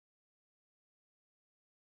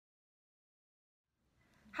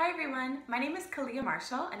Hi everyone, my name is Calia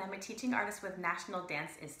Marshall and I'm a teaching artist with National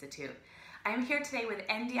Dance Institute. I am here today with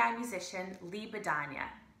NDI Musician Ly Bedaña.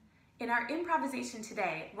 In our improvisation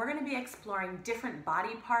today, we're going to be exploring different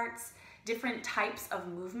body parts, different types of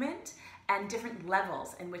movement, and different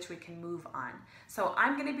levels in which we can move on. So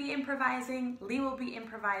I'm going to be improvising, Ly will be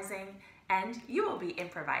improvising, and you will be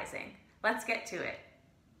improvising. Let's get to it.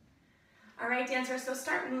 All right, dancers, so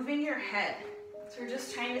start moving your head. So we're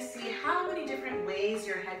just trying to see how many different ways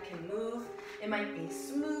your head can move. It might be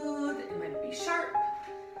smooth, it might be sharp,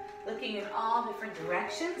 looking in all different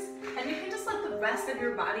directions. And you can just let the rest of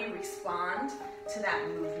your body respond to that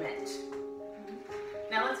movement.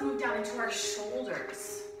 Now let's move down into our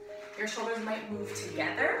shoulders. Your shoulders might move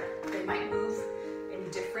together. They might move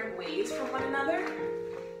in different ways from one another.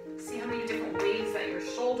 See how many different ways that your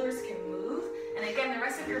shoulders can move. And again, the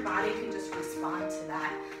rest of your body can just respond to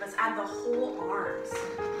that. Let's add the whole arms.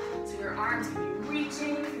 So your arms can be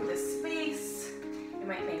reaching through the space. You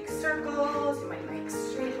might make circles, you might make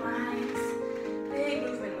straight lines. Big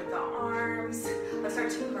movement with the arms. Let's start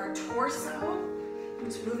to move our torso.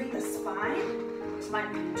 Just moving the spine. This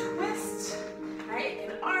might be a twist, right? It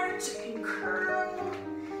can arch, it can curl,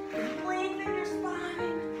 it can lengthen your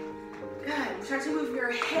spine. Good, start to move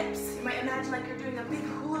your hips. You might imagine like you're doing a big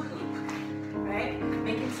hula hoop. Right?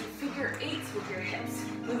 Making some figure eights with your hips,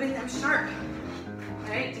 moving them sharp.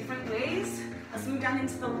 Right? Different ways. Let's move down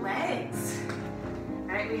into the legs.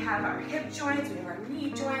 Right? We have our hip joints, we have our knee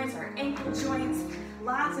joints, our ankle joints.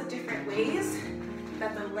 Lots of different ways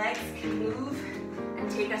that the legs can move and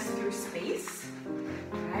take us through space.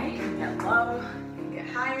 Right? You can get low, you can get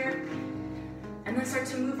higher. And then start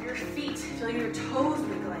to move your feet. Feel your toes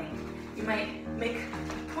wiggling. You might make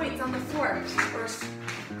points on the floor or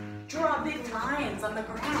draw big lines on the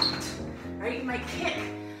ground, right? You might kick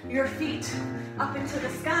your feet up into the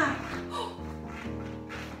sky.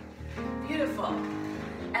 Beautiful.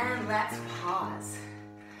 And let's pause.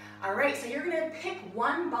 All right, so you're gonna pick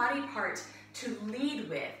one body part to lead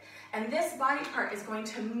with, and this body part is going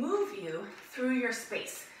to move you through your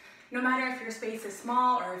space, no matter if your space is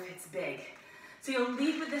small or if it's big. So you'll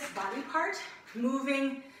lead with this body part,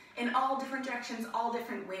 moving in all different directions, all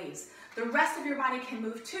different ways. The rest of your body can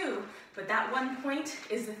move too, but that one point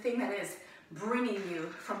is the thing that is bringing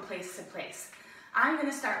you from place to place. I'm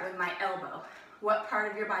gonna start with my elbow. What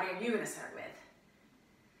part of your body are you gonna start with?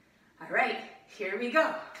 All right, here we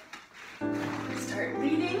go. Start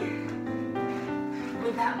leading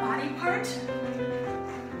with that body part,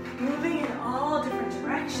 moving in all different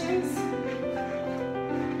directions.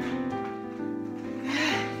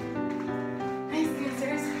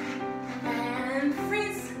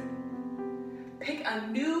 Pick a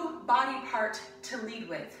new body part to lead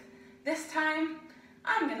with. This time,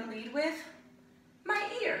 I'm gonna lead with my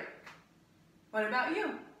ear. What about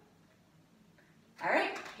you? All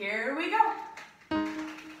right, here we go.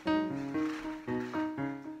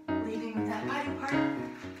 Leading with that body part.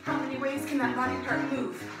 How many ways can that body part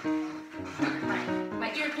move?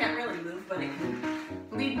 My ear can't really move, but it can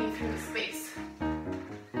lead me through the space.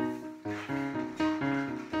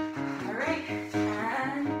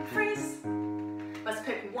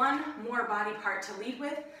 One more body part to lead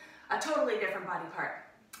with, a totally different body part.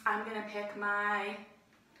 I'm gonna pick my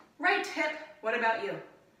right hip. What about you?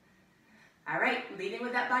 All right, leading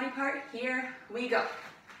with that body part, here we go.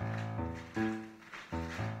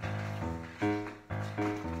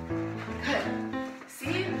 Good.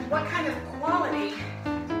 See what kind of quality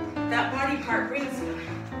that body part brings you.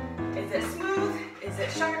 Is it smooth? Is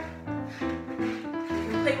it sharp? You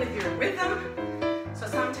can play with your rhythm. So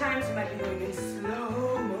sometimes you might be going in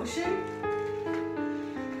slow motion.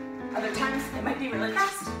 Other times it might be really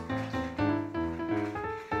fast.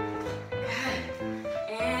 Good.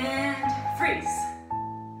 And freeze.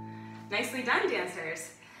 Nicely done,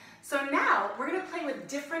 dancers. So now we're gonna play with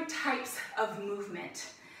different types of movement.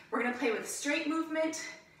 We're gonna play with straight movement,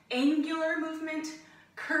 angular movement,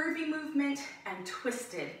 curvy movement, and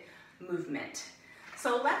twisted movement.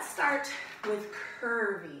 So let's start with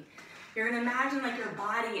curvy. You're gonna imagine like your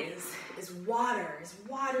body is water, is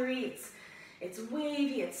watery, it's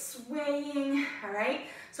wavy, it's swaying, all right?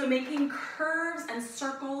 So making curves and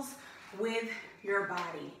circles with your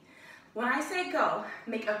body. When I say go,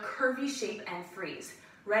 make a curvy shape and freeze.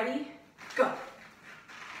 Ready? Go.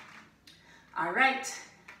 All right,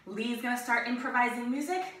 Ly's gonna start improvising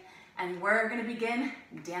music and we're gonna begin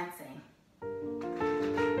dancing.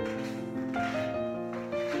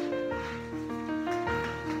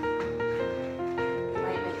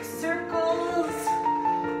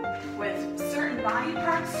 Body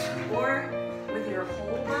parts or with your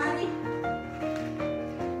whole body.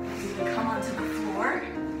 You can come onto the floor.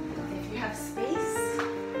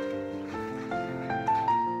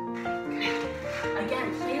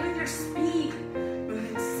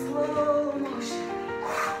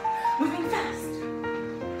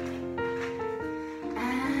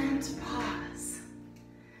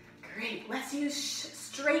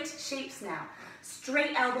 shapes now.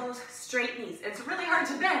 Straight elbows, straight knees. It's really hard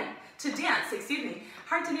to dance,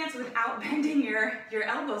 hard to dance without bending your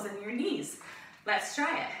elbows and your knees. Let's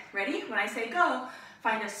try it. Ready? When I say go,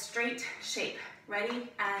 find a straight shape. Ready,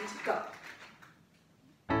 and go.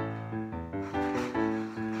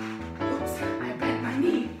 Oops, I bent my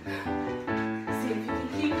knee. See if you can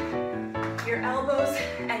keep your elbows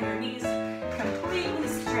and your knees completely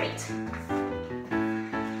straight.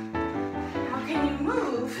 How can you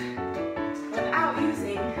move without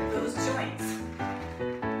using those joints?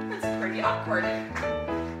 That's pretty awkward,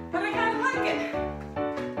 but I kind of like it.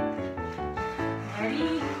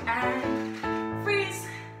 Ready, and freeze.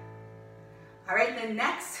 All right, the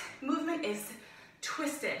next movement is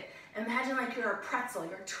twisted. Imagine like you're a pretzel.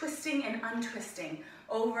 You're twisting and untwisting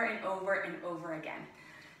over and over and over again.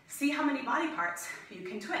 See how many body parts you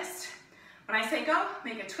can twist. When I say go,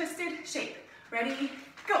 make a twisted shape. Ready,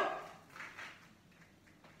 go.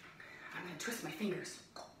 I'm gonna twist my fingers.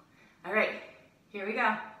 All right, here we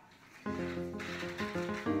go.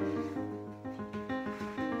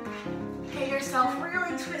 Get yourself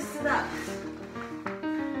really twisted up.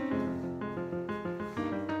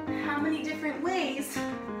 How many different ways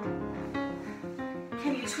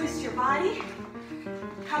can you twist your body?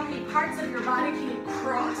 How many parts of your body can you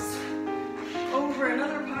cross over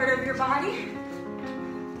another part of your body?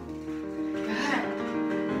 Good.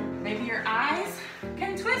 Maybe your eyes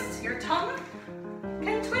can twist, your tongue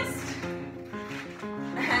can twist.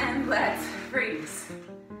 And let's freeze.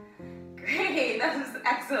 Great, that was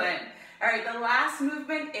excellent. All right, the last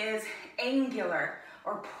movement is angular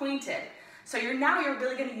or pointed. So now you're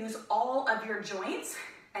really gonna use all of your joints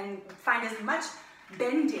and find as much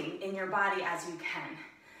bending in your body as you can.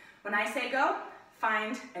 When I say go,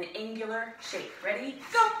 find an angular shape. Ready,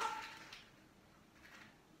 go.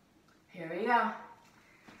 Here we go.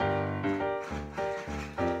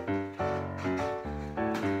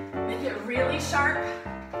 Make it really sharp.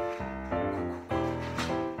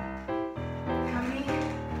 How many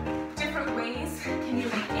different ways can you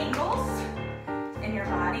make angles in your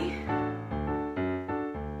body?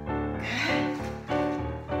 Good.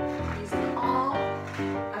 Using all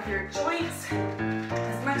of your joints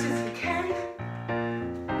as much as you can.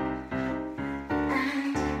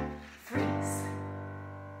 And freeze.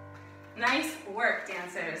 Nice work,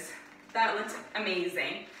 dancers. That looked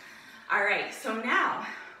amazing. All right, so now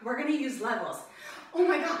we're gonna use levels. Oh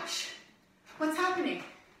my gosh, what's happening?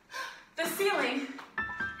 The ceiling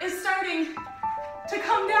is starting to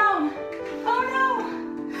come down. Oh no!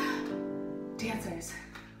 Dancers,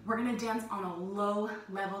 we're gonna dance on a low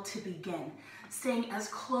level to begin, staying as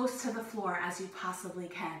close to the floor as you possibly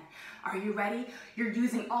can. Are you ready? You're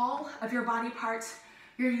using all of your body parts.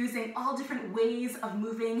 You're using all different ways of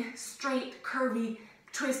moving, straight, curvy,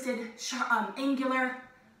 twisted, sharp, angular.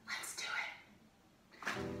 Let's do it.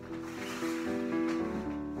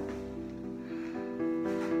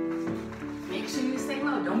 Make sure you stay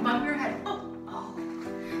low. Don't bump your head. Oh.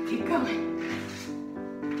 Keep going.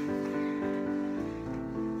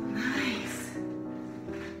 Nice.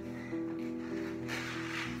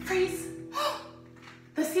 Freeze.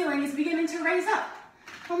 The ceiling is beginning to raise up.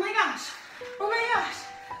 Oh my gosh. Oh my gosh.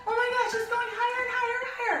 Oh my gosh, it's going higher and higher and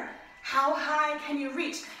higher. How high can you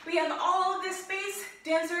reach? We have all of this space,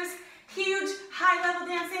 dancers, huge high level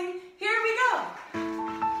dancing. Here we go.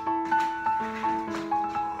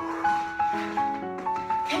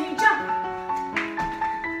 Can you jump?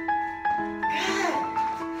 Good.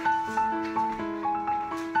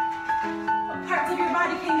 What parts of your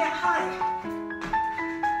body can get high?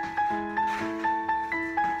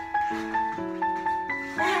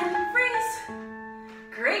 And freeze.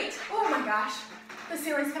 Great. Oh my gosh. The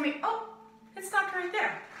ceiling's coming. Oh, it stopped right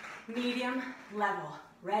there. Medium level.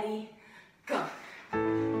 Ready, go.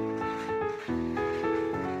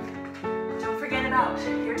 Don't forget about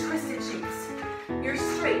your twisted shapes, your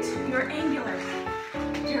straight, your angular,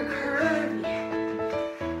 your curvy.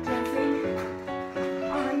 Dancing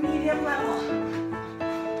on a medium level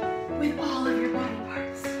with all of your body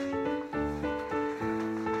parts.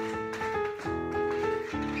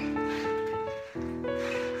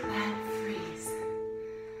 And freeze.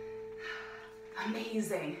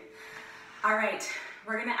 Amazing. All right,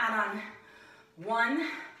 we're gonna add on one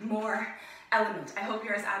more element. I hope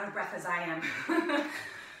you're as out of breath as I am.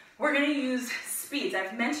 We're gonna use speeds.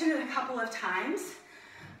 I've mentioned it a couple of times,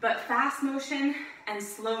 but fast motion and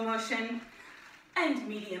slow motion and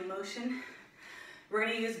medium motion. We're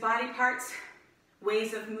gonna use body parts,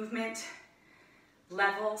 ways of movement,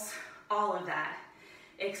 levels, all of that.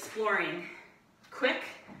 Exploring quick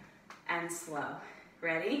and slow.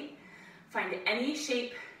 Ready? Find any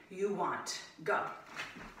shape you want. Go.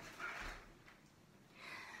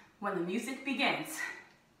 When the music begins,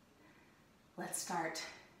 let's start.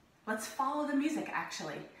 Let's follow the music,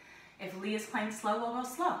 actually. If Ly is playing slow, we'll go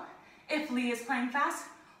slow. If Ly is playing fast,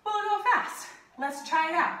 we'll go fast. Let's try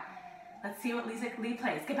it out. Let's see what Ly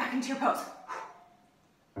plays. Get back into your pose.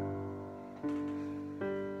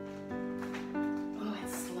 Oh,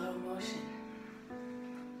 it's slow motion.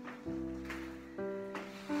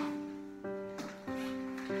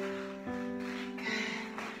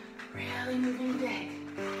 Good. Really moving big.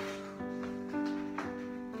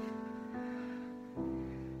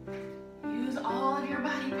 Use all of your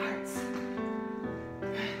body parts.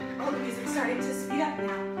 Oh, the music's starting to speed up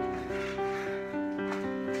now.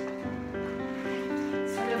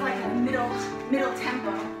 Sort of like a middle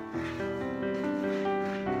tempo.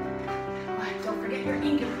 Oh, don't forget your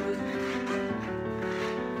ankle movement.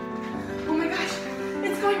 Oh my gosh,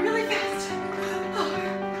 it's going really fast. Oh,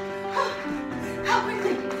 how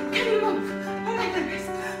quickly can you move? Oh my goodness.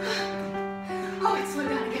 Oh, it's slowed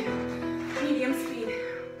down again. Medium speed.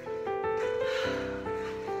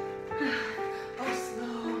 Oh,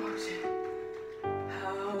 slow motion.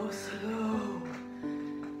 How slow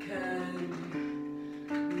can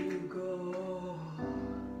you go?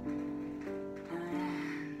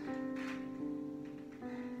 And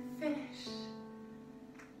finish.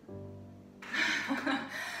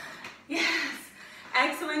 Yes,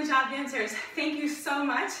 excellent job, dancers. Thank you so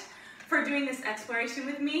much for doing this exploration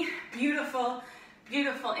with me. Beautiful,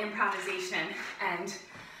 beautiful improvisation. And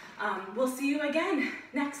we'll see you again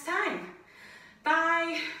next time.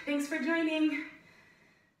 Bye. Thanks for joining.